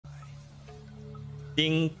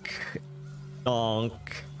Dink,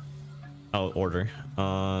 donk. Oh, order.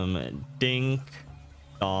 Dink,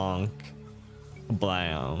 donk,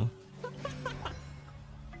 blam.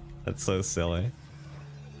 That's so silly.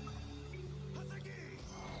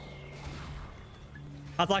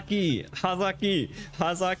 Hazaki, Hazaki,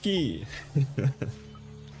 Hazaki.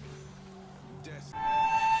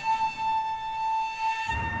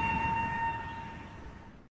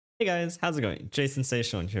 Hey guys, how's it going?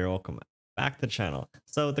 Jasensational here. Welcome back to the channel.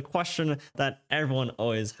 So the question that everyone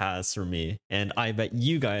always has for me, and I bet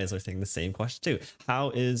you guys are thinking the same question too.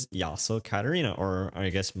 How is Yasuo Katarina, or I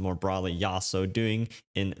guess more broadly Yasuo, doing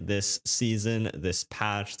in this season, this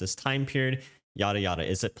patch, this time period, yada yada.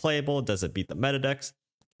 Is it playable? Does it beat the meta decks?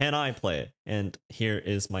 Can I play it? And here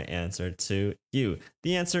is my answer to you.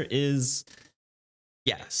 The answer is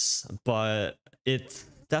yes, but it's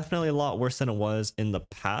definitely a lot worse than it was in the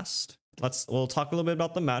past. We'll talk a little bit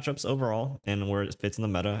about the matchups overall and where it fits in the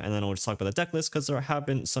meta, and then we'll just talk about the deck list because there have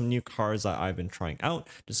been some new cards that I've been trying out,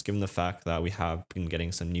 just given the fact that we have been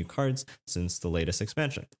getting some new cards since the latest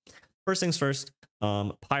expansion. First things first,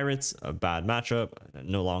 Pirates, a bad matchup,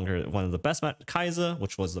 no longer one of the best. Kai'Sa,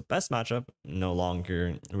 which was the best matchup, no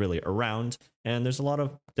longer really around. And there's a lot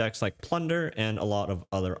of decks like Plunder and a lot of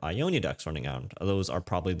other Ionia decks running out. Those are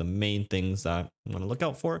probably the main things that I'm going to look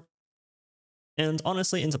out for. And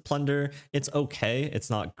honestly, into Plunder, it's okay. It's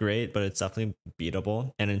not great, but it's definitely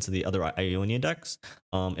beatable. And into the other Ionia decks,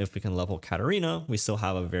 if we can level Katarina, we still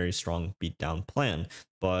have a very strong beatdown plan.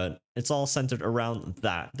 But it's all centered around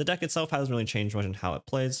that. The deck itself hasn't really changed much in how it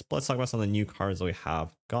plays, but let's talk about some of the new cards that we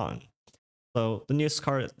have gone. So the newest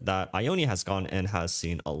card that Ionia has gone and has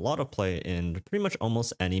seen a lot of play in pretty much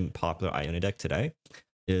almost any popular Ionia deck today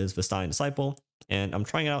is Vistani Disciple. And I'm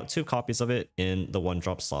trying out 2 copies of it in the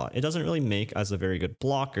 1-drop slot. It doesn't really make as a very good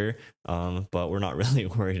blocker, but we're not really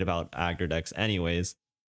worried about aggro decks anyways,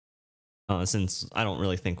 since I don't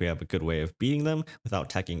really think we have a good way of beating them without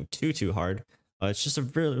teching too hard. It's just a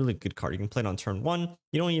really, really good card. You can play it on turn 1.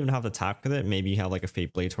 You don't even have to attack with it. Maybe you have like a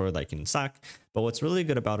Fate Blade Tor that you can sack. But what's really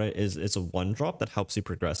good about it is it's a 1-drop that helps you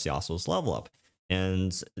progress Yasuo's level up.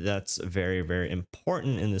 And that's very, very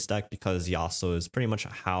important in this deck because Yasuo is pretty much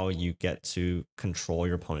how you get to control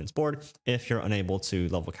your opponent's board if you're unable to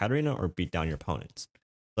level Katarina or beat down your opponents.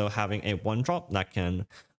 So having a 1-drop that can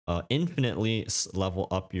infinitely level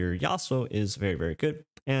up your Yasuo is very, very good.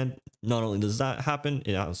 And not only does that happen,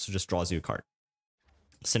 it also just draws you a card.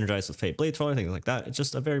 Synergize with Fate Blade Tor, things like that. It's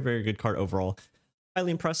just a very, very good card overall.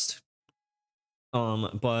 Highly impressed.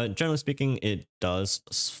 But generally speaking, it does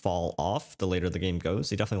fall off the later the game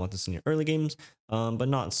goes. You definitely want this in your early games, but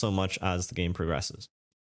not so much as the game progresses.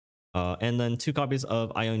 And then 2 copies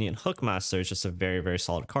of Ionian Hookmaster is just a very, very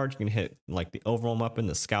solid card. You can hit like the overall weapon,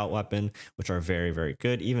 the scout weapon, which are very, very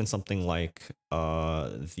good. Even something like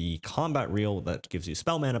the combat reel that gives you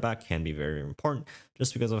spell mana back can be very, very important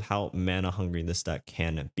just because of how mana hungry this deck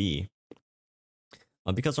can be.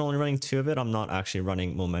 Because I'm only running 2 of it, I'm not actually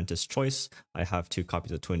running Momentous Choice. I have 2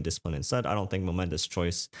 copies of Twin Discipline instead. I don't think Momentous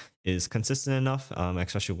Choice is consistent enough,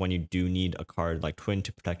 especially when you do need a card like Twin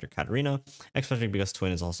to protect your Katarina, especially because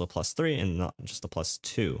Twin is also +3 and not just a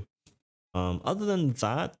 +2. Other than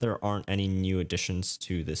that, there aren't any new additions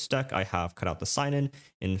to this deck. I have cut out the sign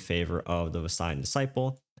in favor of the Vistani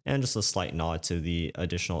Disciple, and just a slight nod to the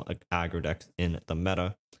additional aggro deck in the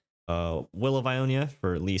meta. Will of Ionia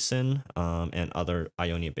for Lee Sin and other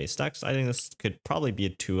Ionia based decks. I think this could probably be a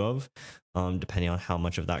 2 of, depending on how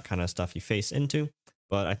much of that kind of stuff you face into.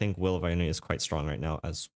 But I think Will of Ionia is quite strong right now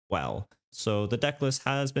as well. So the deck list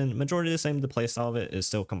has been majority the same. The playstyle of it is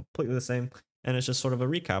still completely the same. And it's just sort of a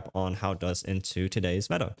recap on how it does into today's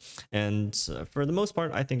meta. And for the most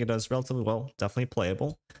part, I think it does relatively well. Definitely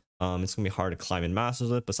playable. It's going to be hard to climb in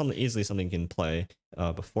Masters with, but easily something you can play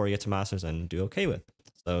before you get to Masters and do okay with.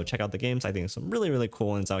 So check out the games. I think there's some really, really cool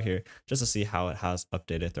ones out here just to see how it has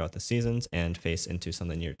updated throughout the seasons and face into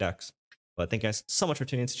some of the newer decks. But thank you guys so much for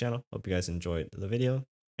tuning into the channel. Hope you guys enjoyed the video,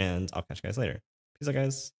 and I'll catch you guys later. Peace out,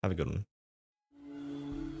 guys. Have a good one.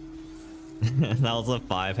 That was a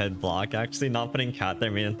 5-head block. Actually, not putting cat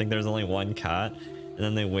there made them think there's only 1 cat, and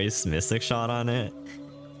then they waste Mystic Shot on it.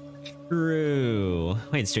 True.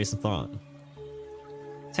 Wait, it's Jason Thorn.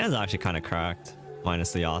 His hand's actually kind of cracked,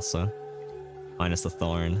 minus the Yasuo. Minus the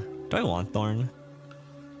Thorn. Do I want Thorn?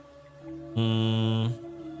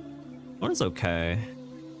 Thorn's okay.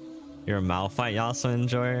 You're a Malphite Yasuo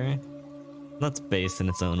enjoyer? That's based in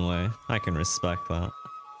its own way. I can respect that.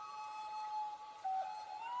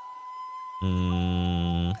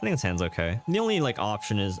 I think his hand's okay. The only like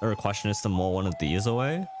option is, or question is to mull one of these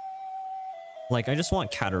away. Like I just want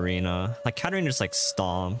Katarina. Like Katarina just like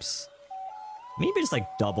stomps. Maybe just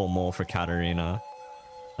like double mole for Katarina.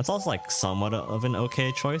 That's also like somewhat of an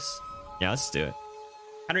okay choice. Yeah, let's do it.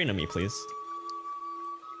 Katarina me, please.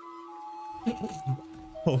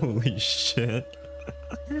 Holy shit.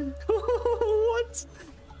 What?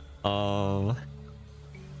 Well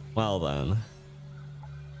then.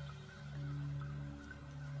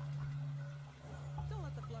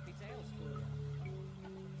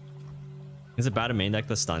 Is it bad to main deck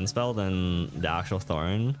the stun spell than the actual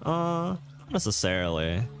Thorn? Not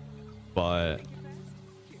necessarily, but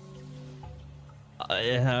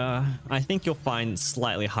yeah, I think you'll find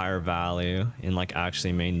slightly higher value in like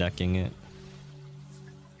actually main decking it.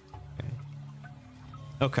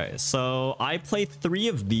 Okay, so I play 3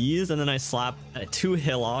 of these and then I slap 2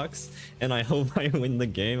 Hillocks and I hope I win the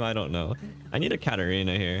game. I don't know. I need a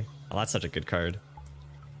Katarina here. Oh, that's such a good card.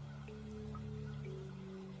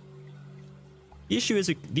 The issue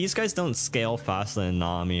is these guys don't scale faster than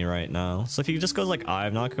Nami right now. So if he just goes like I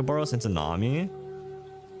have Nakaboros into Nami.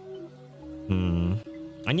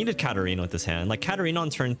 I needed Katarina with this hand. Like Katarina on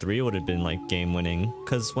turn 3 would have been like game winning.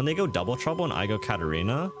 Because when they go double trouble and I go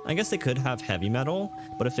Katarina, I guess they could have heavy metal.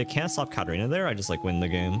 But if they can't stop Katarina there, I just like win the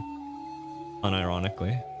game.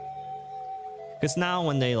 Unironically. Because now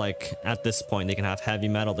when they like, at this point, they can have heavy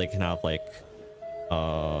metal, they can have like,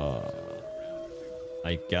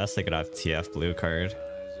 I guess they could have TF blue card.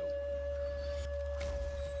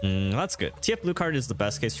 That's good. TF blue card is the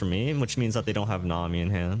best case for me, which means that they don't have Nami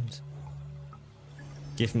in hand.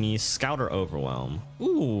 Give me Scout or Overwhelm.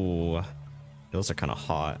 Ooh, those are kind of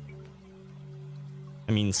hot.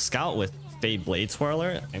 I mean, Scout with Fade Blade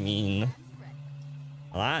Twirler. I mean,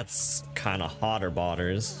 that's kind of hotter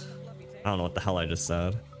botters. I don't know what the hell I just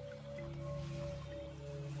said.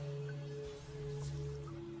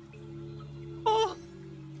 Oh,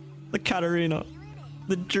 the Katarina,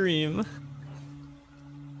 the dream.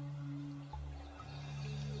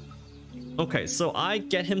 Okay, so I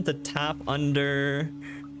get him to tap under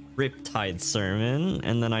Riptide Sermon,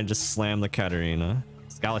 and then I just slam the Katarina.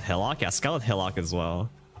 Scout with Hillock? Yeah, Scout with Hillock as well.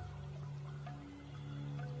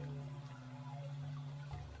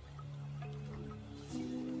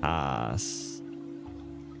 Pass.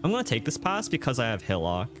 I'm gonna take this pass because I have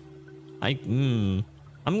Hillock. I'm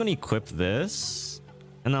gonna equip this,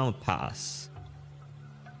 and then I'll pass.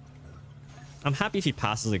 I'm happy if he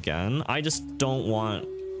passes again. I just don't want...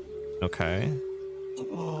 Okay.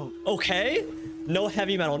 Okay? No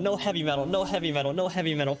heavy metal, no heavy metal, no heavy metal, no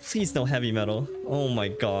heavy metal. Please no heavy metal. Oh my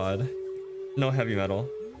god. No heavy metal.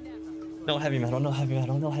 No heavy metal, no heavy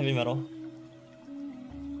metal, no heavy metal.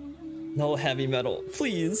 No heavy metal,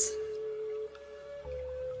 please.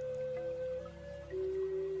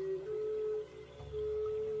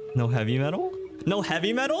 No heavy metal? No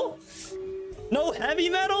heavy metal? No heavy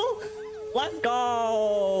metal? Let's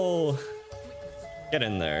go! Get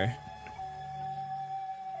in there.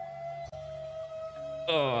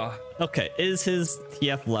 Okay, is his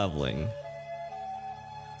TF leveling?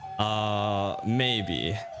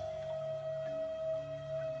 Maybe.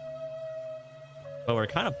 But we're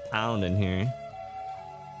kind of pounding here.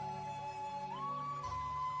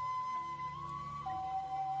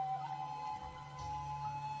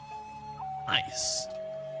 Nice.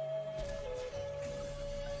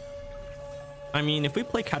 I mean, if we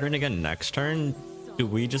play Katarina again next turn, do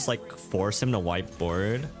we just like force him to wipe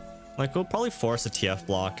board? Like we'll probably force a TF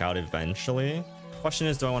block out eventually. Question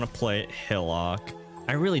is, do I want to play Hillock?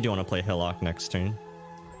 I really do want to play Hillock next turn.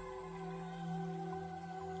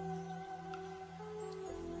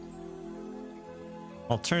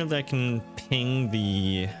 Alternatively, I can ping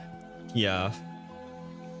the TF.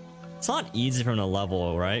 It's not easy for him to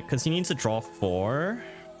level, right? Because he needs to draw 4.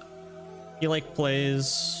 He like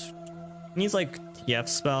plays... He needs like TF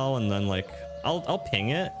spell and then like... I'll ping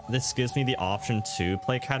it. This gives me the option to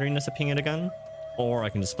play Katarina to ping it again. Or I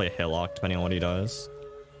can just play Hillock depending on what he does.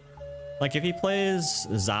 Like if he plays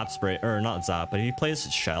Zap Spray, or not Zap, but if he plays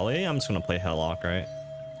Shelly, I'm just gonna play Hillock, right?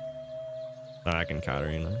 Then I can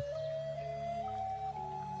Katarina.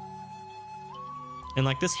 And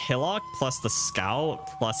like this Hillock plus the Scout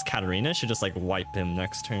plus Katarina should just like wipe him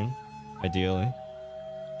next turn, ideally.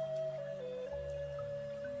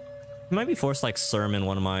 I might be forced like Sermon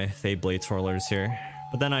one of my Fade Blade Twirlers here.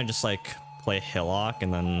 But then I just like play Hillock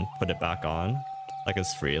and then put it back on. Like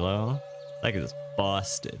it's Freelo. Like it's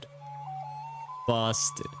busted.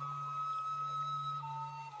 Busted.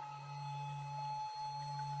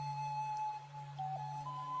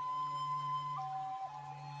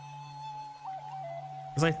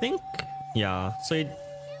 Because I think, yeah, so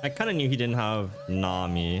I kind of knew he didn't have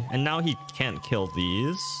Nami. And now he can't kill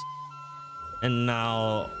these. And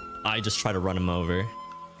now I just try to run him over.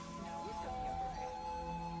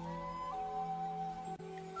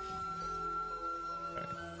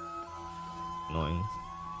 Annoying.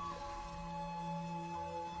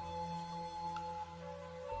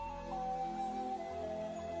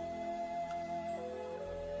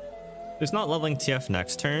 He's not leveling TF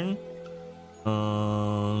next turn.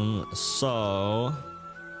 So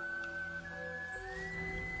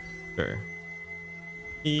sure.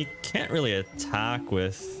 He can't really attack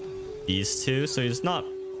with these two, so he's not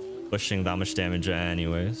pushing that much damage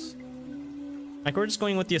anyways. Like, we're just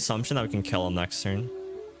going with the assumption that we can kill him next turn.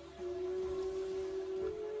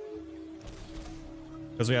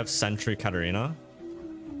 Because we have Sentry Katarina.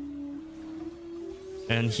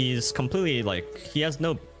 And he's completely, like, he has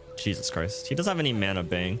no... Jesus Christ. He doesn't have any mana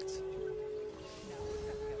banked.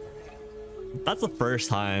 That's the first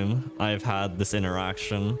time I've had this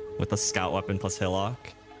interaction with a scout weapon plus Hillock.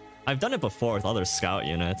 I've done it before with other scout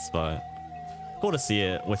units, but cool to see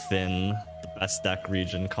it within the best deck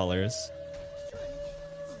region colors.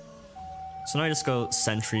 So now I just go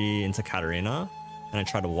Sentry into Katarina, and I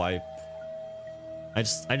try to wipe. I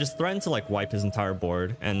just threaten to like wipe his entire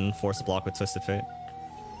board and force a block with Twisted Fate.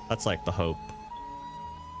 That's like the hope.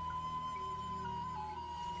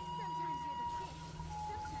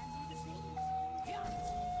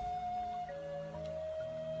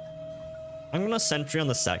 I'm gonna Sentry on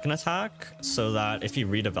the second attack so that if he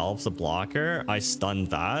redevelops a blocker, I stun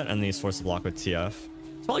that and then he's forced to block with TF.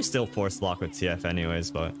 It's probably still forced to block with TF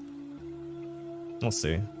anyways, but we'll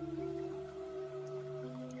see.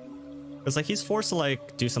 Because like he's forced to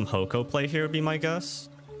like do some Hoko play here would be my guess.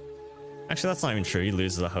 Actually, that's not even true. He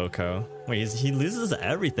loses a Hoko. Wait, he loses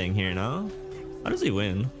everything here now? How does he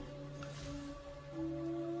win?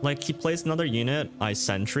 Like he plays another unit, I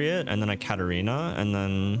Sentry it, and then I Katarina, and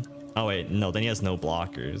then... Oh wait, no, then he has no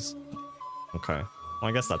blockers. Okay, well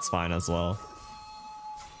I guess that's fine as well.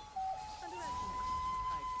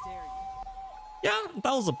 Yeah,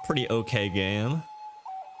 that was a pretty okay game.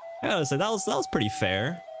 I gotta say, that was pretty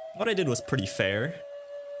fair. What I did was pretty fair.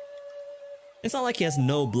 It's not like he has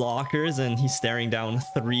no blockers and he's staring down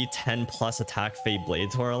 3 10+ attack Fate Blade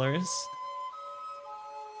Twirlers.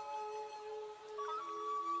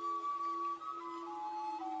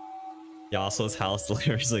 Yasuo's house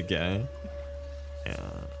delivers again.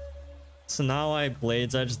 Yeah. So now I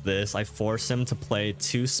Blades Edge this. I force him to play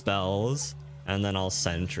 2 spells, and then I'll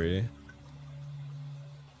Sentry.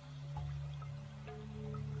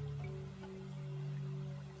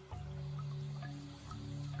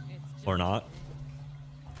 Or not.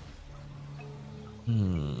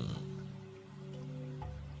 You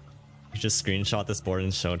just screenshot this board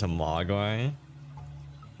and show it to Mogwai.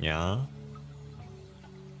 Yeah.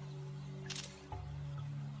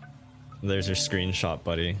 There's your screenshot,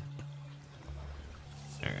 buddy.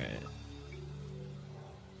 Alright.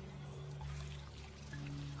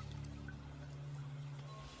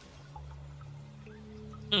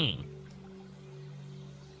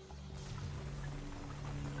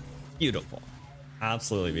 Beautiful.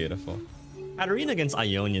 Absolutely beautiful. Katarina against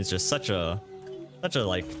Ionia is just such a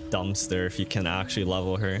like dumpster if you can actually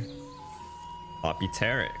level her. Poppy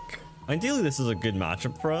Taric. Ideally this is a good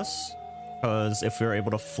matchup for us, because if we were able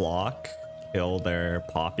to flock kill their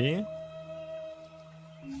Poppy,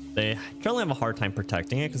 they generally have a hard time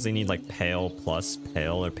protecting it because they need like Pale plus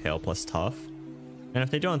Pale or Pale plus Tough, and if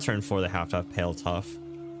they do on turn 4 they have to have Pale Tough.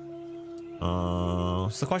 So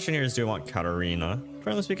the question here is, do I want Katarina?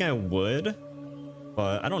 Currently speaking, I would,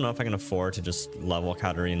 but I don't know if I can afford to just level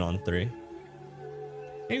Katarina on 3.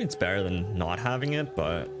 Maybe it's better than not having it,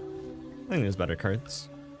 but I think there's better cards.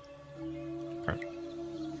 Okay.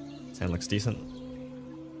 This hand looks decent.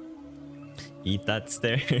 Eat that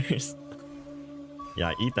stairs.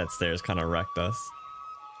 Yeah, eat that stairs kind of wrecked us.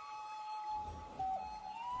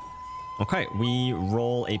 Okay, we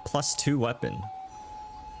roll a +2 weapon.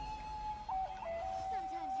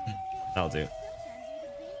 That'll do.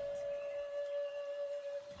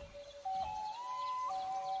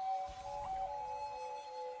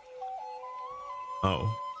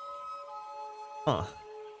 Oh. Huh.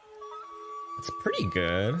 It's pretty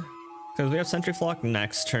good. Because we have Sentry Flock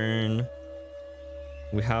next turn.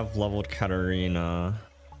 We have leveled Katarina.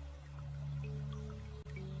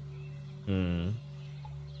 Because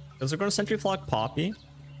we're going to Sentry Flock Poppy.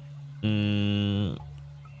 It's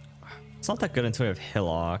not that good until we have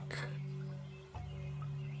Hillock.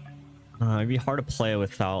 It'd be hard to play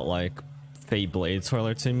without like Fate Blade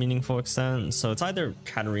Twirler to a meaningful extent. So it's either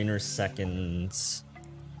Katarina or second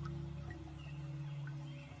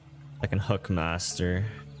Hook Master.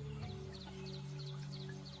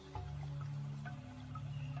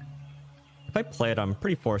 If I play it, I'm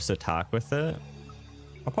pretty forced to attack with it.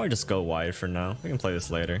 I'll probably just go wide for now. We can play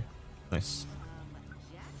this later. Nice.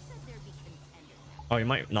 Oh, you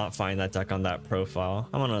might not find that deck on that profile.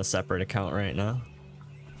 I'm on a separate account right now.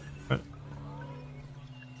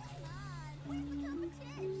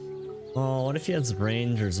 Oh, what if he has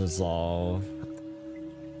Ranger's Resolve?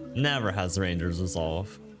 Never has Ranger's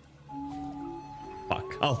Resolve.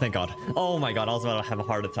 Fuck. Oh, thank God. Oh my God, I was about to have a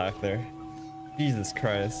heart attack there. Jesus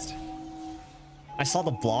Christ. I saw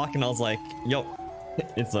the block and I was like, yo,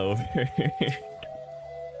 it's over.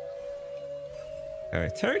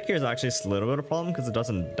 Alright, Taric here is actually a little bit of a problem because it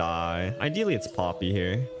doesn't die. Ideally, it's Poppy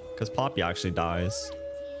here because Poppy actually dies.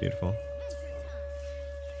 Beautiful.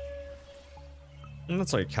 And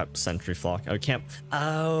that's why I kept Sentry Flock. I can't.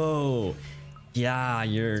 Oh, yeah,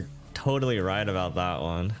 you're totally right about that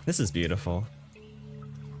one. This is beautiful.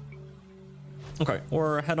 Okay,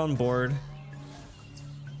 we're head on board.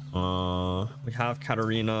 We have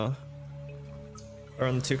Katarina. Or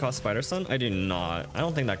on the 2-cost Spider Sun? I do not. I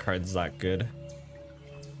don't think that card's that good.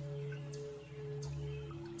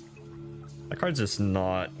 That card's just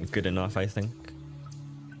not good enough, I think.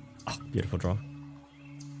 Oh, beautiful draw.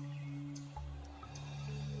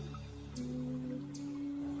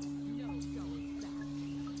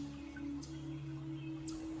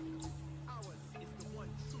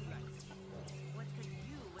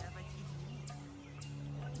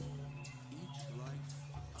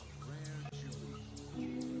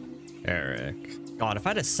 Taric. God, if I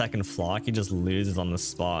had a second flock, he just loses on the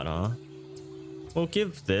spot, huh? We'll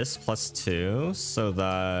give this +2 so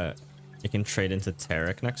that you can trade into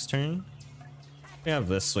Taric next turn. We have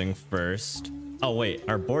this swing first. Oh wait,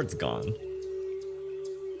 our board's gone.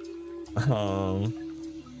 I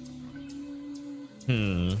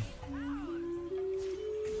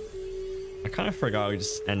kind of forgot we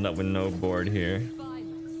just end up with no board here.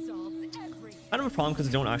 I don't have a problem because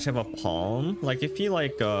we don't actually have a palm. Like if you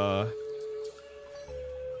like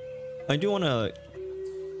I do want to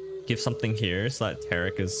give something here so that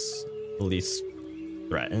Taric is at least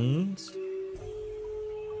threatened.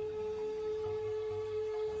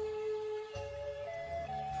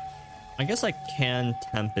 I guess I can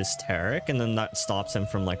Tempest Taric and then that stops him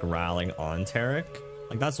from like rallying on Taric.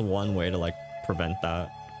 Like that's one way to like prevent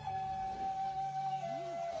that.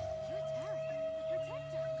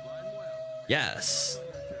 Yes.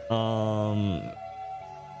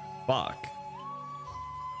 Fuck.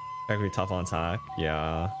 Very tough on attack.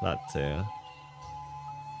 Yeah, that too.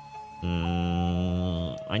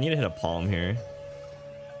 I need to hit a palm here.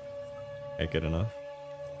 Okay, good enough.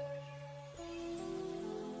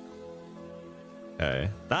 Okay,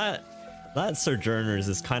 that Sojourners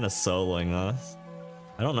is kind of soloing us.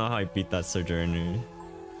 I don't know how I beat that Sojourner.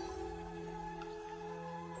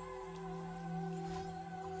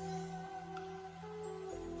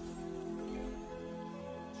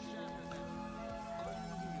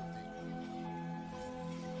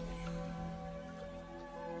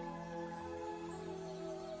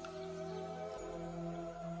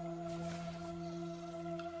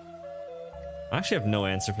 I actually have no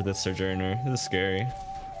answer for this Sojourner. This is scary.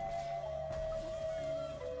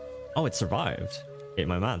 Oh, it survived. Okay,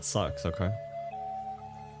 my math sucks. Okay.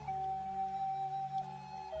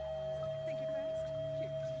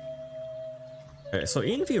 Okay, so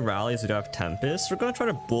even if he rallies, we do have Tempest. We're gonna try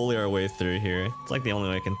to bully our way through here. It's like the only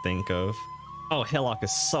way I can think of. Oh, Hillock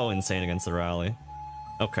is so insane against the rally.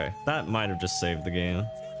 Okay, that might have just saved the game.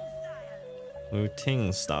 Wu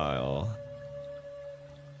Ting style.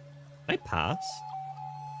 Can I pass?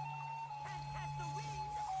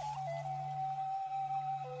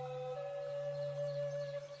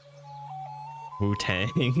 Wu Tang?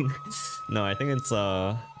 No, I think it's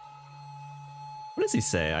what does he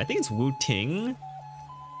say? I think it's Wu Ting.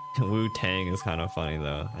 Wu Tang is kind of funny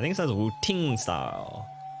though. I think it says Wu Ting style.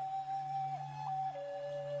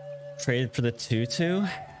 Trade for the 2/2?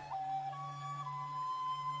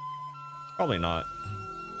 Probably not.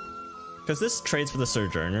 Because this trades for the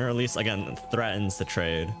Sojourner, or at least again threatens the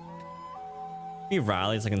trade. If he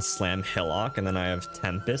rallies, I can slam Hillock, and then I have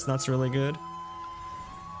Tempest, and that's really good.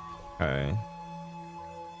 Okay.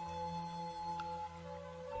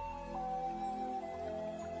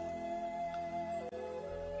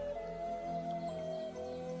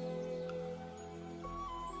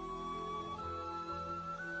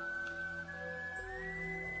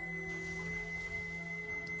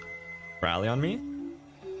 Rally on me?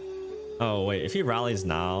 Oh wait, if he rallies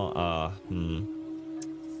now, If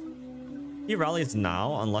he rallies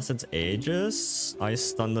now, unless it's Aegis, I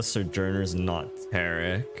stun the Sojourners, not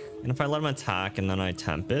Taric. And if I let him attack and then I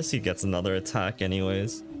Tempest, he gets another attack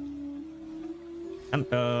anyways.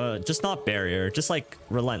 Just not Barrier, just like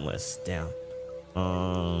Relentless. Damn.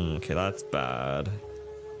 Okay, that's bad.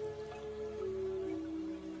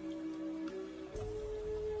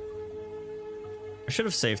 I should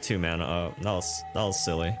have saved 2 mana up. That was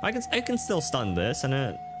silly. I can still stun this, and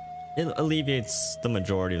it alleviates the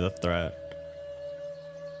majority of the threat.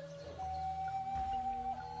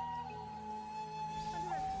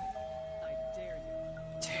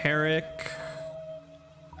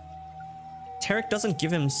 Taric doesn't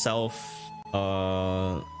give himself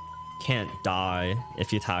can't die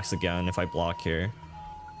if he attacks again if I block here.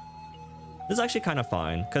 This is actually kind of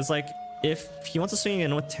fine, because like if he wants to swing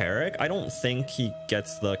in with Taric, I don't think he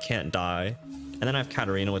gets the can't die. And then I have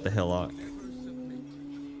Katarina with the Hillock.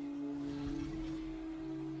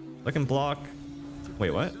 I can block.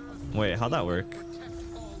 Wait, what? Wait, how'd that work?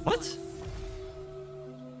 What?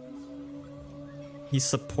 He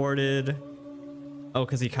supported. Oh,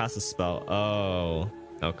 because he cast a spell. Oh,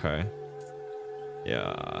 okay.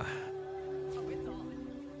 Yeah.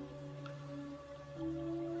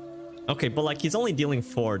 Okay, but like he's only dealing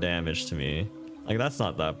 4 damage to me. Like that's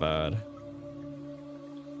not that bad.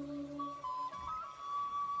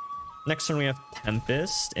 Next turn we have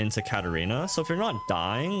Tempest into Katarina. So if you're not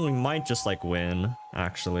dying, we might just like win.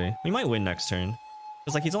 Actually, we might win next turn.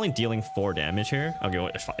 Because like he's only dealing 4 damage here. Okay,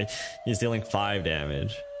 wait, he's dealing 5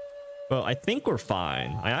 damage. Well, I think we're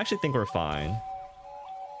fine. I actually think we're fine.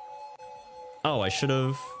 Oh, I should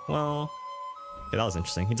have. Well, okay, that was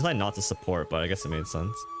interesting. He decided not to support, but I guess it made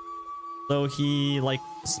sense. So he like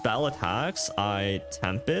spell attacks. I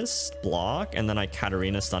Tempest block, and then I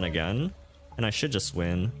Katarina stun again, and I should just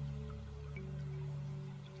win.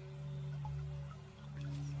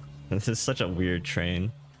 This is such a weird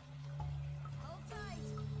train.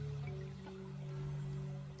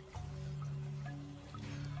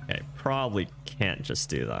 Okay, probably can't just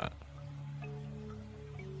do that.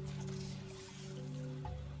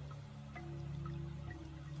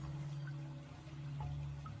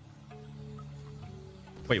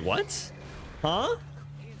 Wait, what? Huh?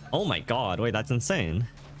 Oh my god, wait, that's insane.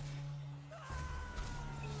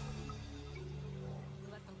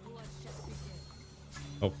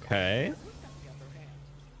 Okay.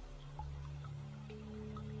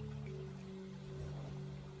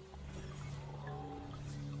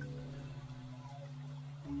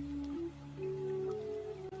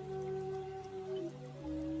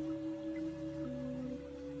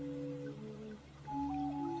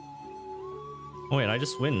 Wait, I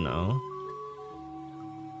just win now.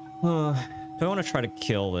 Do I want to try to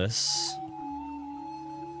kill this?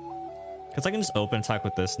 Because I can just open attack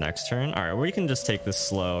with this next turn. Alright, or you can just take this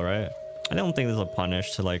slow, right? I don't think there's a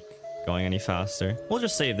punish to like going any faster. We'll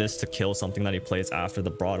just save this to kill something that he plays after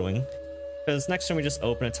the Broadwing. Because next turn we just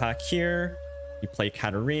open attack here. You play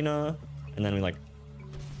Katarina. And then we like...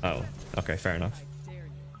 Oh, okay, fair enough.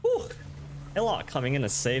 Whew! Hillock coming in to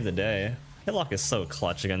save the day. Hillock is so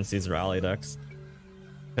clutch against these rally decks.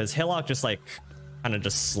 Because Hillock just like kind of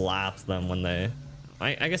just slaps them when they...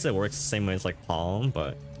 I guess it works the same way as like Palm,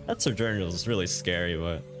 but that Sojourner is really scary,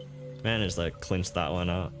 but managed to like clinch that one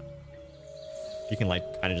out. You can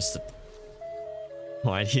like kind of just...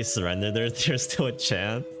 Why do you surrender? There's still a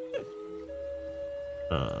chance.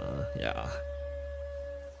 Yeah.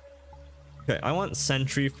 Okay, I want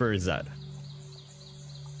Sentry for Zed.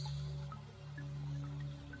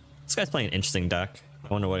 This guy's playing an interesting deck. I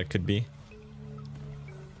wonder what it could be.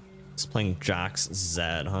 He's playing Jax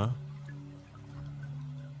Zed, huh?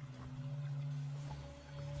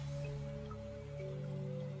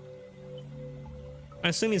 I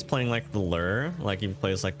assume he's playing like the lure, like he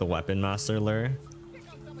plays like the Weapon Master lure.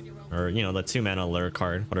 Or, you know, the 2-mana lure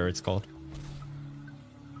card, whatever it's called.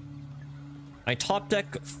 I top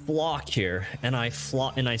deck Flock here, and I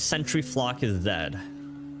Sentry Flock his Zed.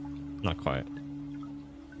 Not quite.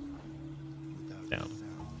 Down.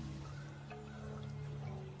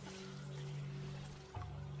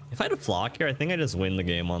 If I had a Flock here, I think I just win the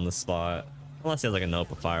game on the spot. Unless he has like a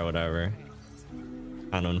Nopify or whatever.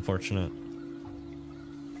 Kind of unfortunate.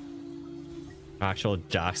 Actual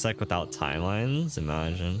Jax deck without timelines?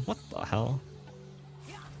 Imagine. What the hell?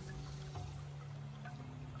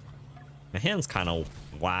 My hand's kind of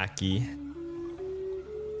wacky.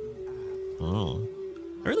 Oh.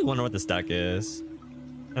 I really wonder what this deck is.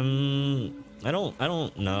 I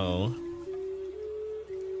don't know.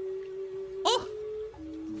 Oh!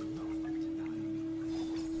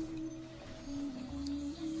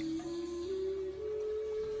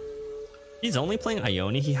 He's only playing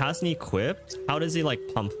Ione. He hasn't equipped. How does he like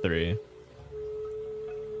pump 3?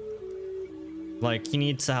 Like he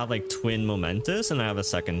needs to have like twin Momentous, and I have a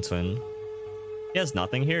second twin. He has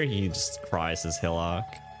nothing here. He just cries his Hillock.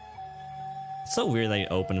 It's so weird that he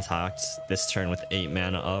open attacked this turn with 8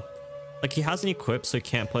 mana up. Like he hasn't equipped, so he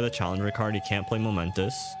can't play the Challenger card. He can't play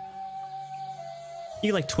Momentous.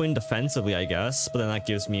 You like twin defensively, I guess, but then that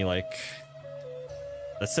gives me like,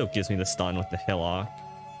 that still gives me the stun with the Hillock.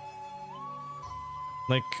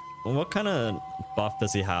 Like, what kind of buff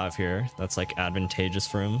does he have here that's like advantageous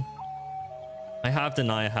for him? I have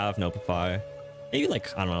Deny, I have Notify. Maybe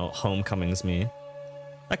like, I don't know, Homecoming's me.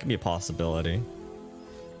 That could be a possibility.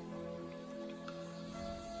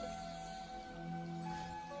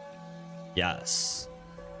 Yes.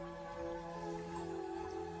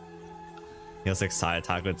 He has like side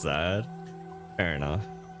attack with Zed. Fair enough.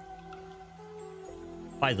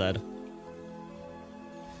 Bye, Zed.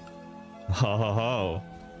 Ho ho ho.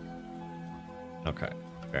 Okay,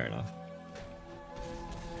 fair enough.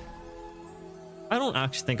 I don't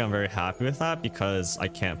actually think I'm very happy with that because I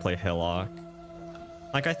can't play Hillock.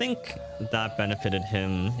 Like, I think that benefited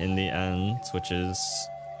him in the end, which is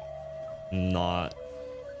not,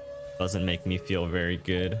 doesn't make me feel very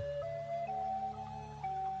good.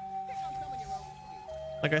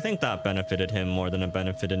 Like, I think that benefited him more than it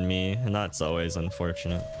benefited me, and that's always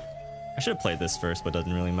unfortunate. I should have played this first, but it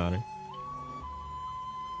doesn't really matter.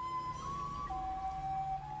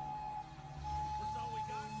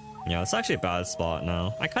 Yeah, it's actually a bad spot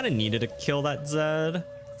now. I kind of needed to kill that Zed.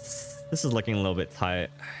 This is looking a little bit tight.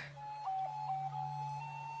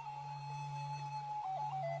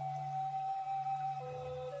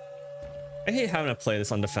 I hate having to play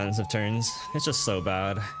this on defensive turns. It's just so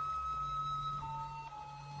bad.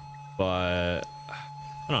 But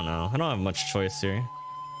I don't know. I don't have much choice here.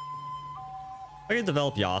 If I could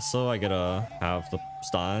develop Yasuo, I gotta have the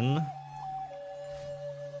stun.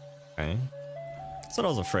 Okay. That's what I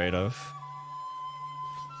was afraid of.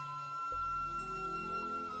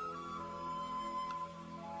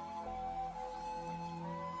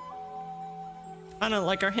 Kinda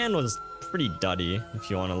like our hand was pretty duddy, if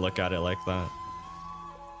you want to look at it like that.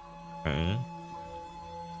 Okay.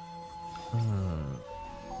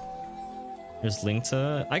 There's link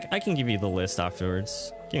to... I can give you the list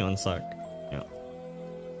afterwards. Give me one sec. Yeah.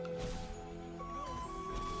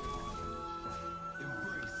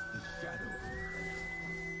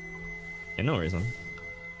 Yeah, no reason.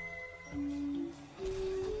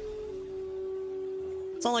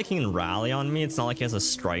 It's not like he can rally on me. It's not like he has a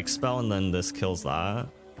strike spell and then this kills that.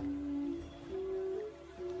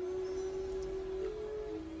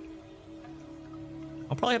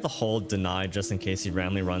 I'll probably have to hold Deny just in case he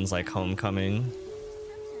randomly runs like Homecoming.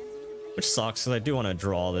 Which sucks because I do want to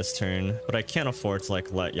draw this turn, but I can't afford to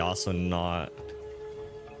like let Yasuo not.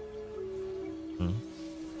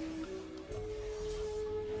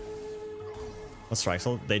 A strike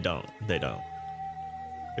spell? They don't. They don't.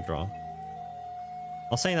 Good draw. I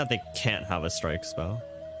was saying that they can't have a strike spell.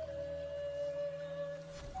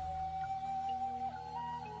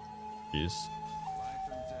 Jeez.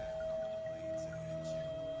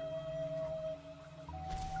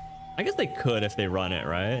 I guess they could if they run it,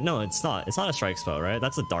 right? No, it's not. It's not a strike spell, right?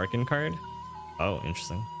 That's a Darken card. Oh,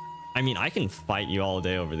 interesting. I mean, I can fight you all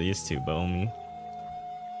day over these two, Bomi.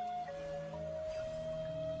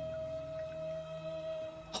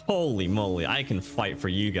 Holy moly, I can fight for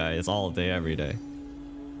you guys all day, every day.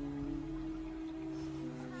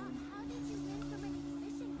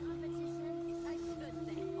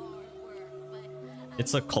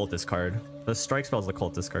 It's a cultist card. The strike spell is a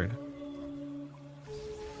cultist card.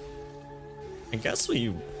 I guess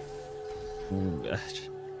we...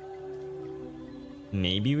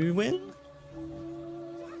 maybe we win?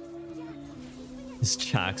 This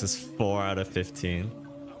Jax is 4 out of 15.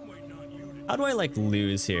 How do I like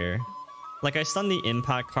lose here? Like I stun the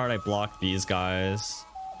impact card, I block these guys.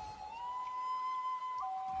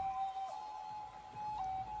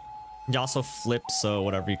 You also flip so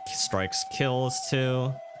whatever he strikes kills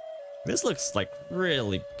too. This looks like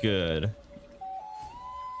really good.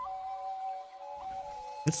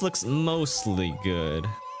 This looks mostly good.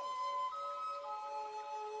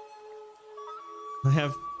 I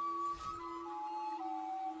have...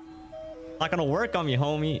 not gonna work on me,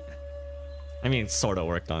 homie. I mean, it sort of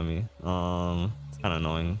worked on me. It's kind of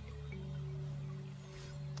annoying.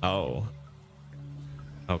 Oh.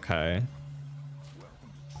 Okay.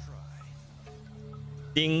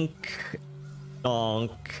 Dink.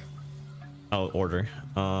 Donk. Oh, order.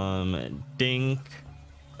 Dink.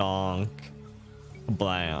 Donk.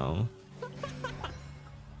 Blam.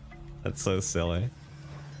 That's so silly.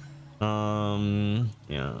 Yeah.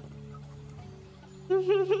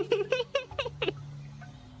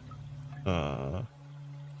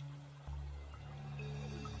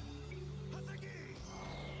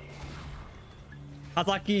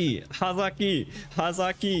 Hazaki! Hazaki!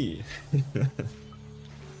 Hazaki!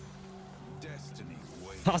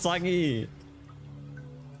 Hazaki!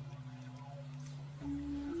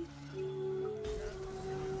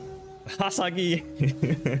 Hasagi.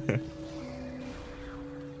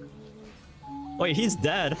 Wait, he's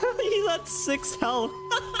dead. He's at 6 health.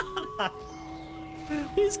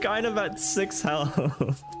 He's kind of at 6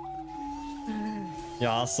 health.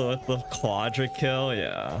 Yasuo with the quadra kill,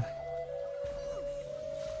 yeah.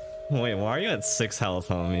 Wait, why are you at 6 health,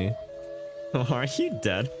 homie? Are you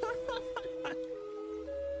dead?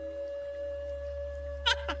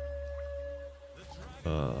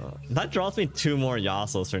 That draws me 2 more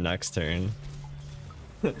Yasuos for next turn.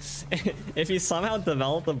 If you somehow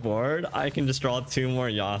develop the board, I can just draw 2 more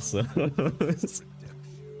Yasuos.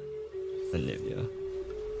 Anivia.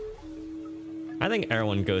 I think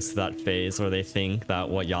everyone goes to that phase where they think that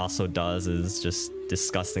what Yasuo does is just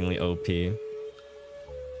disgustingly OP.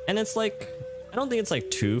 And it's like, I don't think it's like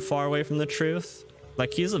too far away from the truth.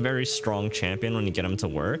 Like, he's a very strong champion when you get him to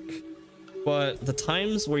work. But the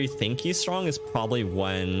times where you think he's strong is probably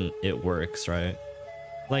when it works, right?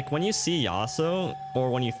 Like, when you see Yasuo, or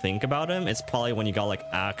when you think about him, it's probably when you got like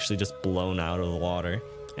actually just blown out of the water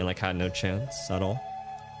and like had no chance at all.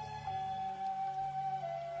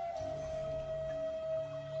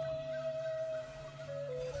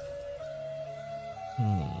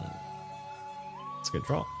 It's a good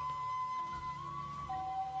draw.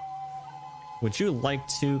 Would you like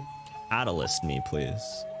to catalyst me,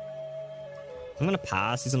 please? I'm gonna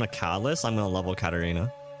pass. He's gonna catalyst. I'm gonna level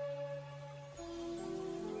Katarina.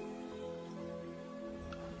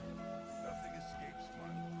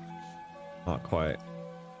 Not quite.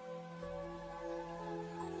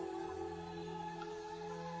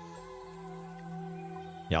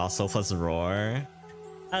 Yasuo plus roar.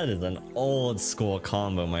 That is an old school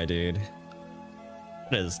combo, my dude.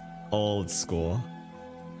 That is old school.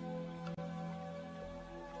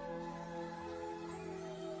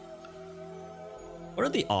 What are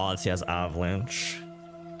the odds he has Avalanche?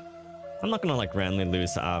 I'm not gonna like randomly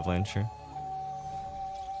lose to Avalanche here.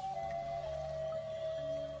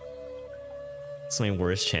 So many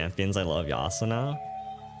worst champions. I love Yasuo now.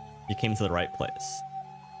 You came to the right place.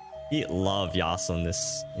 You love Yasuo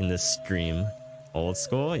in this stream. Old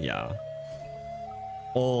school? Yeah.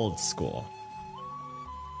 Old school.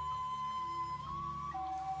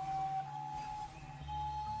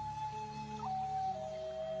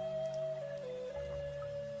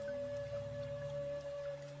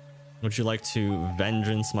 Would you like to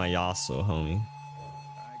vengeance my Yasuo, homie?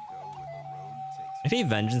 If he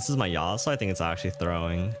vengeances my Yasuo, I think it's actually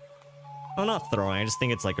throwing. Oh, not throwing, I just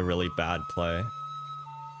think it's like a really bad play.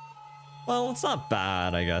 Well, it's not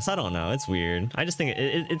bad, I guess. I don't know, it's weird. I just think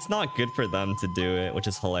it's not good for them to do it, which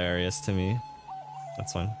is hilarious to me.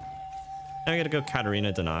 That's fine. Now I gotta go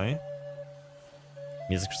Katarina deny.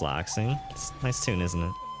 Music's relaxing. It's a nice tune, isn't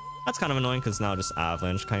it? That's kind of annoying because now just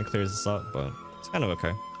Avalanche kind of clears this up, but it's kind of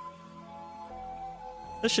okay.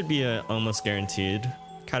 This should be a almost guaranteed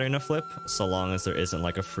Katarina flip, so long as there isn't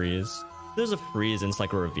like a freeze. If there's a freeze and it's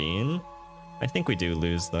like a ravine, I think we do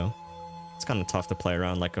lose though. It's kind of tough to play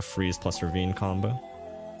around like a freeze plus ravine combo.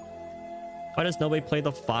 Why does nobody play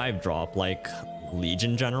the 5 drop like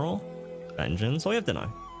Legion General? Vengeance? Oh, we have deny.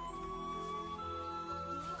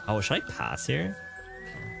 Oh, should I pass here?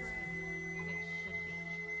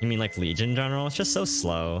 You mean like Legion General? It's just so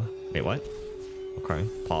slow. Wait, what? Okay,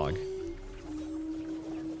 Pog.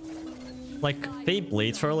 Like, Fate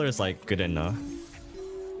Blade Twirler is like good enough.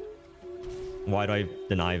 Why do I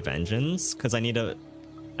deny Vengeance? Because I need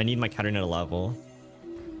my Katarina to level.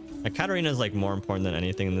 Like, Katarina is like more important than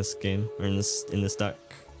anything in this game, or in this deck.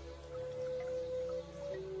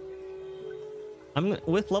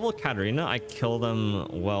 With level Katarina, I kill them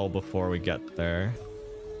well before we get there,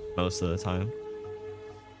 most of the time.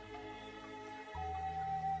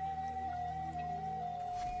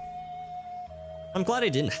 I'm glad I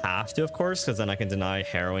didn't have to, of course, because then I can deny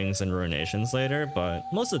Harrowings and Ruinations later, but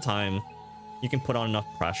most of the time, you can put on enough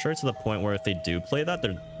pressure to the point where if they do play that,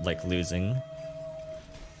 they're like losing.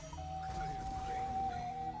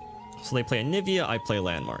 So they play Anivia, I play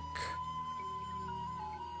Landmark.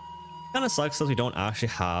 Kind of sucks because we don't actually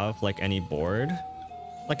have like any board.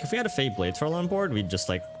 Like if we had a Fate Blade Twirl on board, we'd just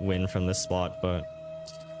like win from this spot, but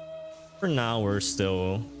for now, we're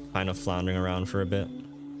still kind of floundering around for a bit.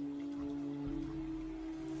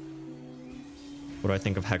 What do I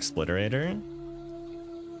think of Hex Splitterator?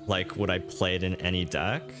 Like, would I play it in any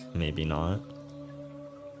deck? Maybe not.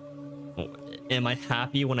 Am I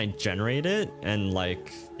happy when I generate it and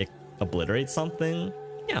like it obliterates something?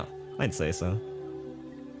 Yeah, I'd say so.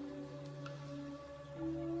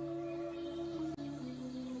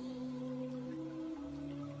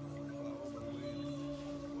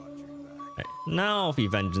 Right. Now if he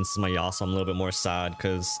vengeances my Yasuo, I'm a little bit more sad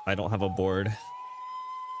because I don't have a board.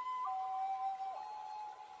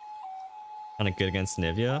 kind of good against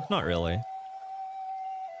Anivia? Not really.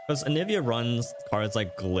 Because Anivia runs cards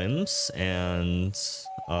like Glimpse and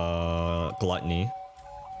Gluttony.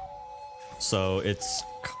 So it's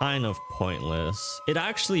kind of pointless. It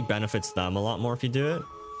actually benefits them a lot more if you do it,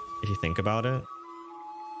 if you think about it.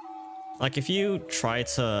 Like if you try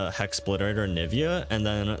to Hex Splitter or Anivia, and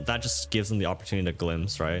then that just gives them the opportunity to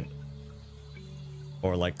Glimpse, right?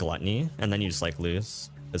 Or like Gluttony, and then you just like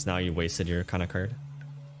lose. Because now you wasted your kind of card.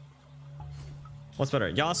 What's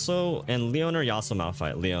better, Yasuo and Leona or Yasuo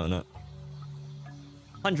Malphite? Leona.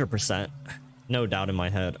 100%. No doubt in my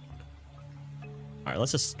head. Alright,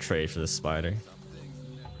 let's just trade for this spider.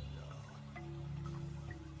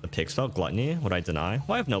 The pig spell, Gluttony. Would I deny?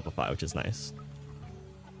 Well, I have Notify, which is nice.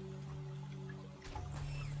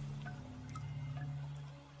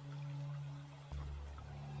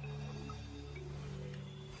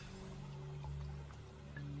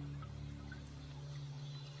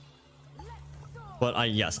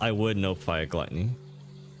 But yes, I would Notify a Gluttony.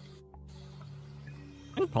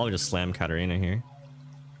 I can probably just slam Katarina here.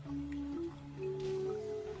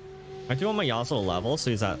 I do want my Yasuo level,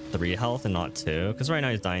 so he's at 3 health and not 2. Because right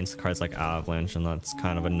now he's dying to cards like Avalanche, and that's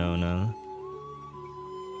kind of a no-no.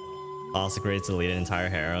 Also creates to delete an entire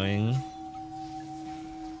harrowing.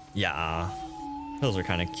 Yeah, those are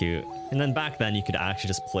kind of cute. And then back then you could actually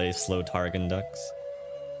just play slow Targon decks.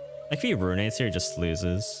 Like if he runates here, he just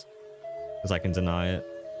loses. Because I can deny it.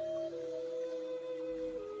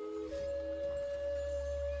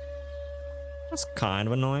 That's kind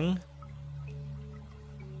of annoying.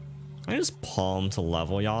 I just palm to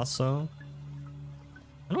level Yasuo.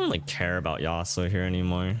 I don't really care about Yasuo here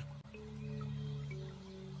anymore.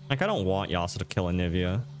 Like I don't want Yasuo to kill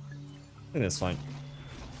Anivia. I think that's fine.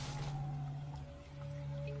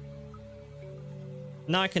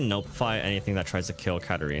 Now I can Notify anything that tries to kill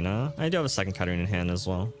Katarina. I do have a second Katarina in hand as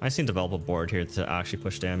well. I seem to develop a board here to actually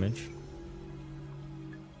push damage.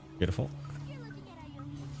 Beautiful.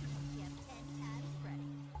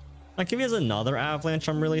 Like if he has another Avalanche,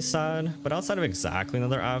 I'm really sad. But outside of exactly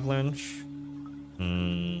another Avalanche,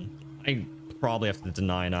 I probably have to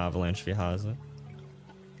deny an Avalanche if he has it.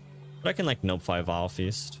 But I can like Notify Vile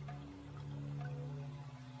Feast.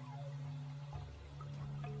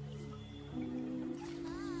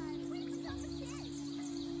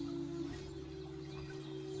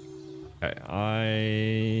 Okay,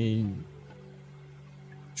 I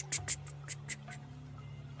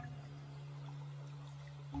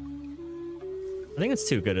think it's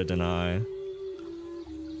too good to deny.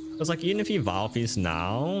 Because like even if you Vile Feast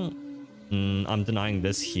now, I'm denying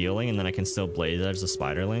this healing and then I can still Blaze Edge the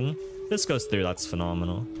Spiderling. If this goes through, that's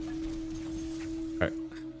phenomenal. Alright.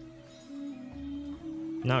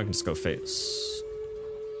 Now I can just go face.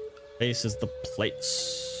 Face is the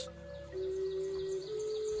place.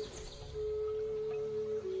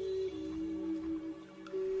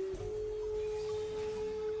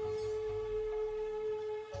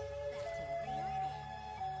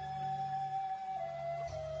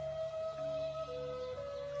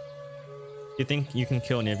 You think you can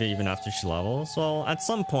kill Anivia even after she levels? Well, at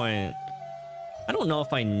some point, I don't know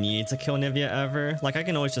if I need to kill Anivia ever. Like, I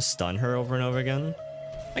can always just stun her over and over again.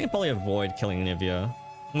 I can probably avoid killing Anivia.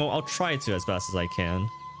 Well, I'll try to as best as I can.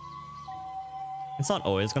 It's not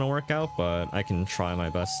always gonna work out, but I can try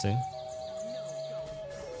my best to.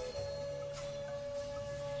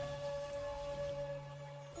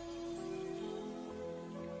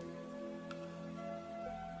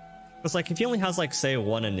 It's like if he only has like say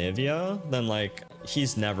one Anivia, then like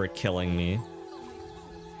he's never killing me.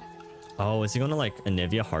 Oh, is he gonna like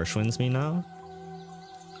Anivia Harsh Winds me now?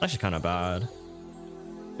 That's actually kind of bad.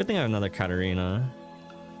 Good thing I have another Katarina.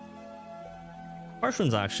 Harsh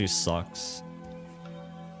Winds actually sucks.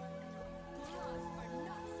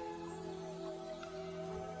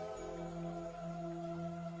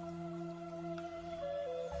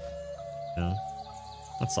 Yeah,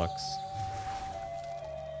 that sucks.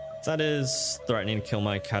 That is threatening to kill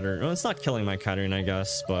my Katarina. Well, it's not killing my Katarina, I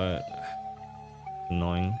guess, but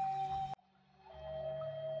annoying.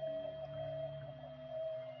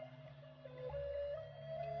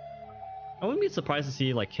 I wouldn't be surprised to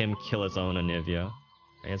see like him kill his own Anivia.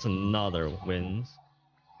 Okay, it's another wins.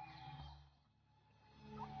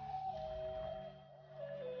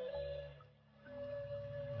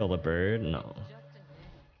 Kill the bird? No.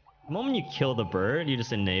 The moment you kill the bird, you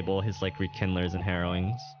just enable his like rekindlers and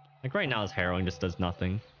harrowings. Like right now his harrowing just does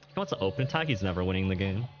nothing. If he wants to open attack, he's never winning the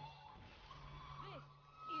game.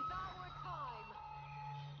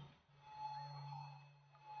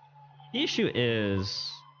 The issue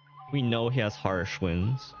is we know he has Harsh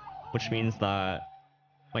Winds, which means that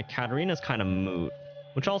like Katarina's kind of moot.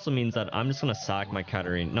 Which also means that I'm just gonna sack my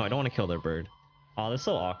Katarina. No, I don't want to kill their bird. Oh, that's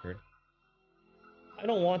so awkward. I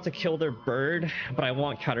don't want to kill their bird, but I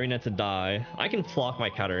want Katarina to die. I can flock my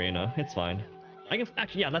Katarina. It's fine. I can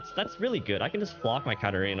actually, yeah, that's really good. I can just flock my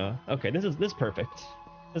Katarina. Okay, this is perfect.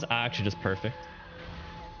 This is actually just perfect.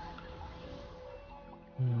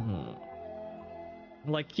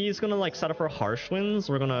 Like, he's gonna like set up for harsh winds.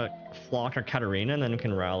 We're gonna flock our Katarina and then we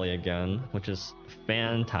can rally again, which is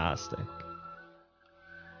fantastic.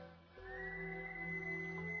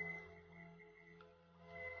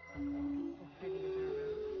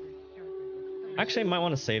 Actually, I might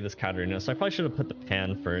want to save this Katarina, so I probably should have put the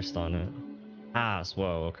pan first on it. Ah,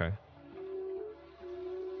 whoa, okay.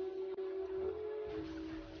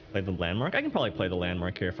 Play the landmark? I can probably play the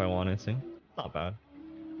landmark here if I wanted to. Not bad.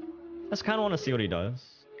 I just kind of want to see what he does.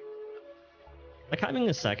 Like, having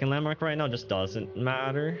a second landmark right now just doesn't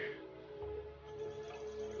matter.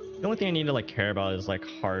 The only thing I need to like care about is like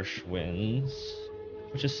harsh winds,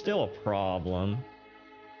 which is still a problem.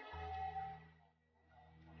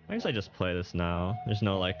 I guess I just play this now. There's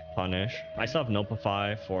no like punish. I still have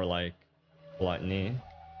Notify for like gluttony.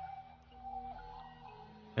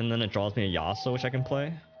 And then it draws me a Yasuo, which I can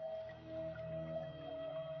play.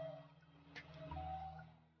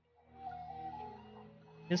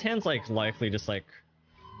 His hand's like likely just like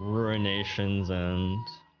ruinations and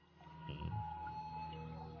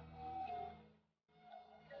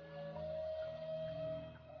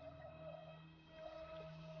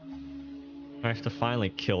I have to finally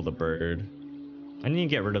kill the bird. I need to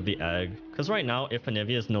get rid of the egg, because right now if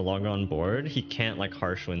Anivia is no longer on board, he can't like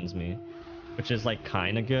harsh winds me, which is like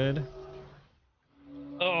kind of good.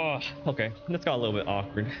 Oh, okay, this got a little bit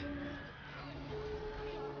awkward.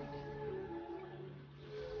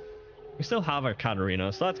 We still have our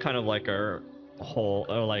Katarina, so that's kind of like our whole,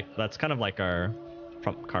 or like that's kind of like our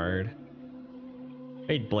trump card.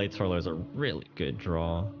 Fade Blade Twirler is a really good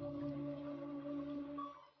draw.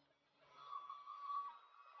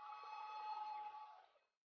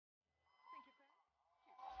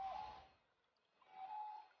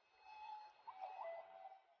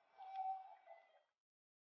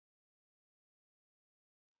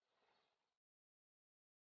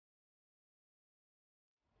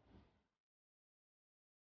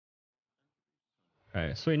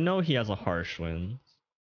 Alright, so we know he has a harsh wind.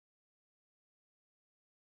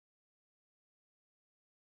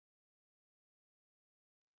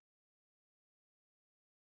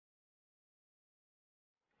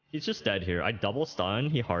 He's just dead here. I double stun,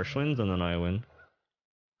 he harsh winds, and then I win.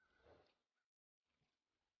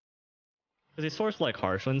 Because he's forced to like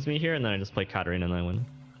harsh winds me here, and then I just play Katarina and I win.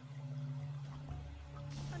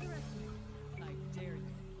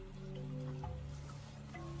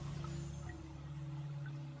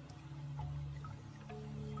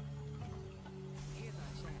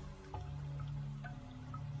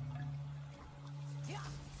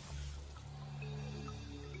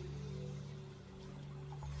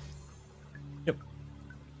 Yep.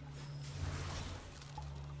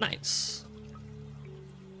 Nice.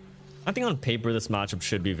 I think on paper this matchup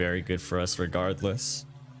should be very good for us regardless,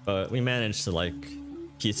 but we managed to like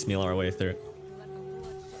piecemeal our way through it.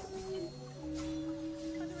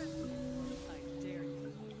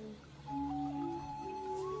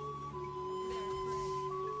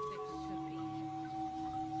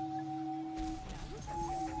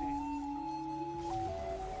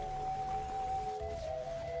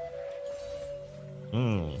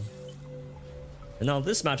 And now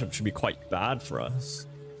this matchup should be quite bad for us.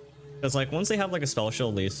 Because like once they have like a spell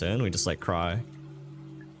shield Lee Sin, we just like cry.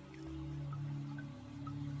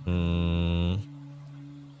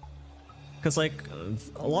 Because like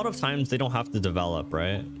a lot of times they don't have to develop,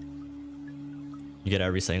 right? You get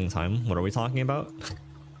every single time. What are we talking about?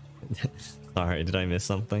 Sorry, did I miss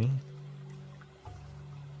something?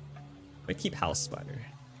 I keep House Spider.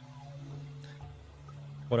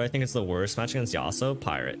 What do I think is the worst match against Yasuo?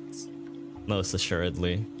 Pirates. Most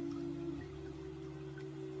assuredly.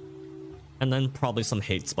 And then probably some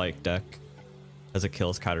hate spike deck, as it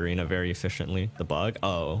kills Katarina very efficiently. The bug?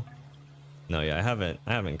 Oh. No, yeah, I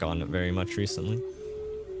haven't gone it very much recently.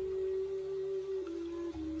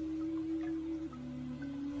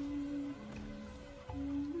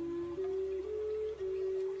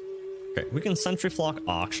 Okay, we can sentry flock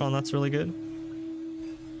Akshan, that's really good.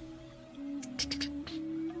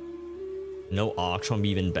 No Akshan would be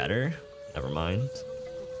even better. Never mind.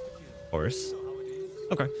 Of course.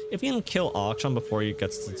 Okay, if you can kill Akshan before he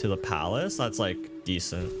gets to the palace, that's like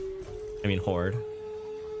decent. I mean, horde.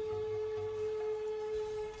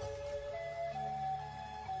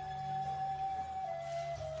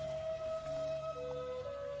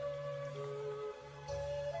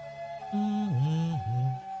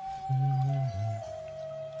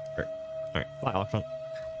 Alright, bye Akshan.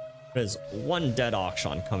 There's one dead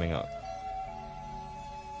Akshan coming up.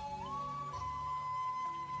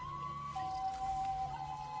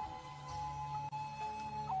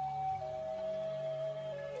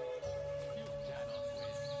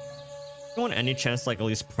 If you want any chance like at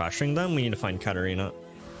least pressuring them, we need to find Katarina.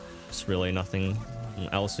 There's really nothing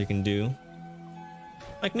else we can do.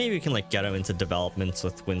 Like maybe we can like get him into developments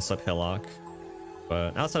with Windswept Hillock.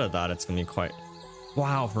 But outside of that, it's gonna be quite...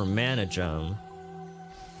 Wow, for mana gem.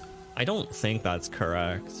 I don't think that's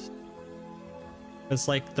correct. It's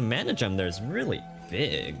like the mana gem there is really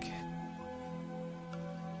big.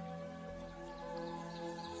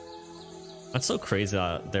 That's so crazy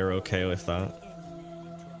that they're okay with that.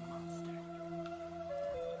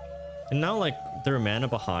 And now like they're mana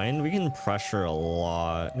behind, we can pressure a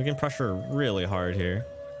lot. We can pressure really hard here.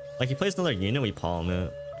 Like he plays another unit, we palm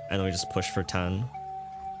it, and then we just push for 10.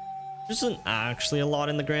 Which isn't actually a lot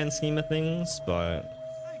in the grand scheme of things, but...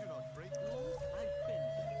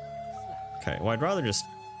 Okay, well I'd rather just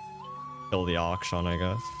kill the Akshan, I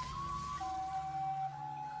guess.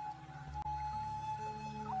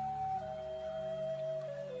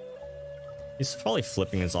 He's probably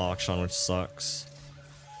flipping his Akshan, which sucks.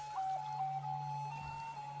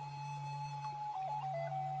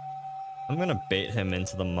 I'm gonna bait him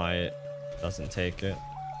into the might. Doesn't take it.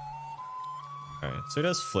 Okay, so he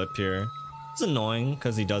does flip here. It's annoying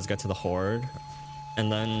because he does get to the horde. And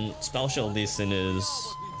then Spell Shield Lee Sin is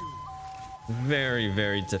very,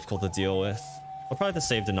 very difficult to deal with. I'll probably have to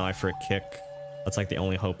save Deny for a kick. That's like the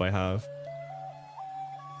only hope I have.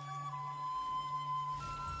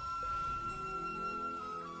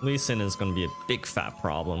 Lee Sin is gonna be a big fat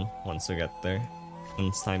problem once we get there.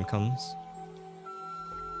 When time comes.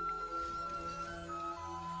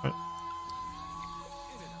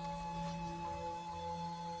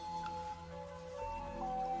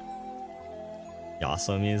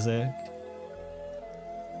 Yasuo music.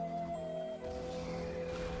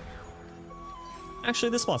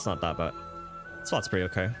 Actually, this spot's not that bad. This spot's pretty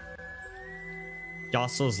okay.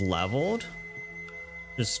 Yasuo's leveled.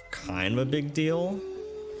 Just kind of a big deal.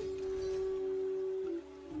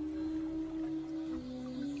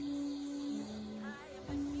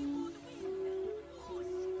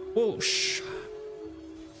 Whoosh.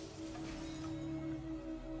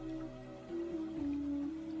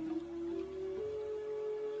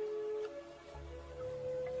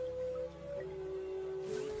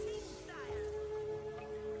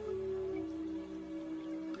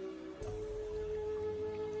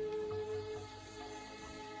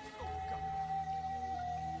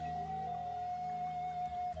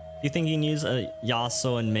 You think you can use a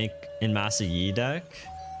Yasuo and make in Master Yi deck?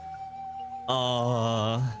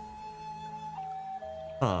 Huh.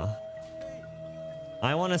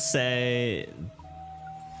 I want to say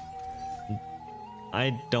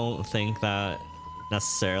I don't think that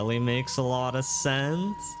necessarily makes a lot of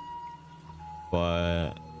sense,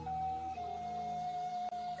 but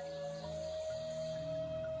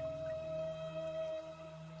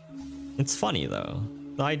it's funny though.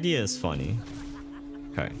 The idea is funny.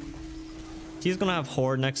 Okay. He's gonna have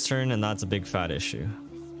Horde next turn, and that's a big fat issue.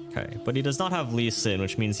 Okay, but he does not have Lee Sin,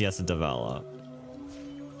 which means he has to develop.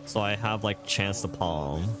 So I have like chance to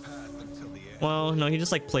palm. Well, no, he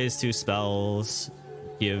just like plays 2 spells,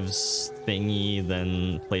 gives thingy,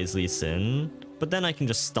 then plays Lee Sin. But then I can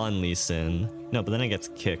just stun Lee Sin. No, but then it gets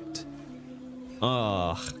kicked.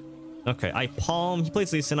 Ugh. Okay, I palm. He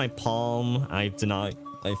plays Lee Sin, I palm. I deny.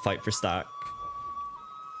 I fight for stack.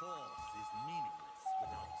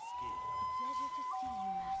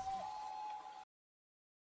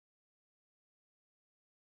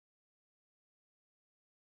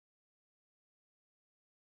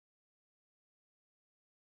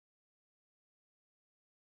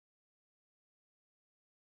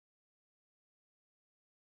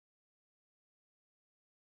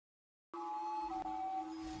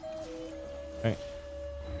 Right.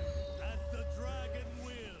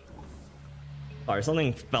 Sorry,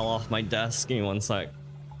 something fell off my desk. Give me one sec.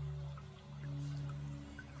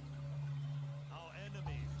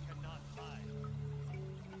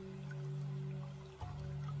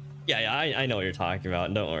 Yeah, I know what you're talking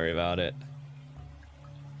about. Don't worry about it.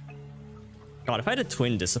 God, if I had a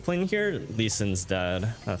twin discipline here, Lee Sin's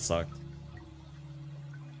dead. That sucked.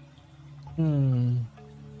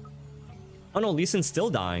 Oh no, Lee Sin's still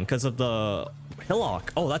dying because of the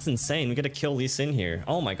Hillock. Oh, that's insane. We get to kill Lee Sin here.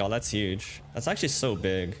 Oh my god, that's huge. That's actually so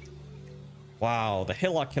big. Wow, the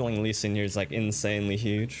Hillock killing Lee Sin here is like insanely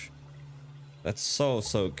huge. That's so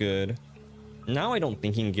good. Now I don't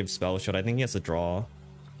think he can give Spell Shield. I think he has to draw.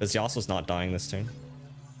 Because Yasuo's not dying this turn.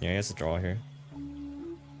 Yeah, he has to draw here.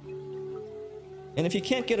 And if you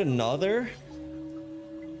can't get another...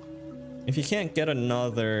 If you can't get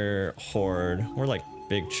another horde, we're like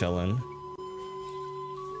big chillin'.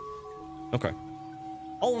 Okay.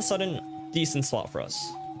 All of a sudden, decent slot for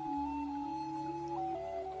us.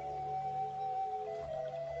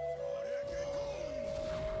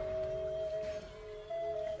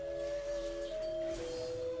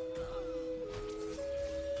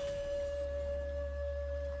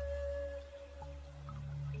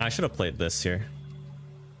 I should have played this here.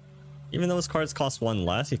 Even though those cards cost one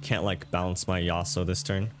less, you can't like bounce my Yasuo this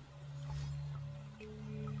turn.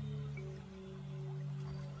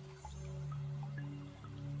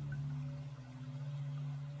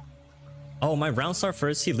 Oh, my round start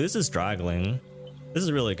first, he loses Dragling. This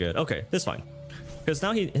is really good. Okay, this is fine. Because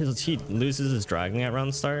now he loses his Dragling at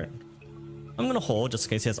round start. I'm gonna hold just in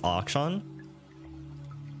case he has Akshan.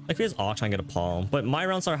 Like if he has Akshan, I get a Palm. But my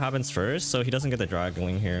round start happens first, so he doesn't get the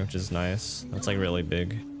Dragling here, which is nice. That's like really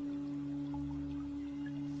big.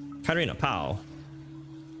 Katarina, pow.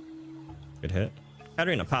 Good hit.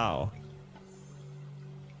 Katarina, pow.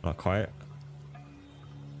 Not quite.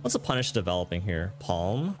 What's the punish developing here?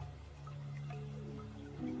 Palm.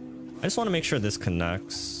 I just want to make sure this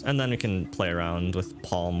connects, and then we can play around with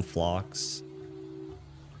Palm Flocks.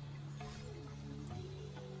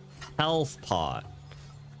 Health pot.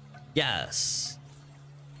 Yes.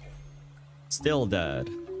 Still dead.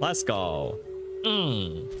 Let's go.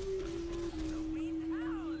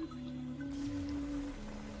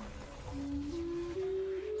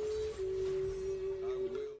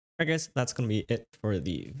 Alright guys, that's going to be it for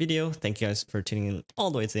the video. Thank you guys for tuning in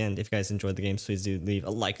all the way to the end. If you guys enjoyed the games, please do leave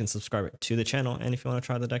a like and subscribe to the channel. And if you want to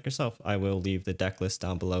try the deck yourself, I will leave the deck list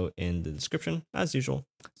down below in the description as usual.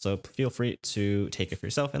 So feel free to take it for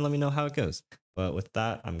yourself and let me know how it goes. But with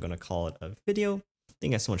that, I'm going to call it a video.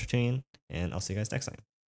 Thank you guys so much for tuning in, and I'll see you guys next time.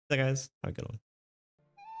 Bye guys, have a good one.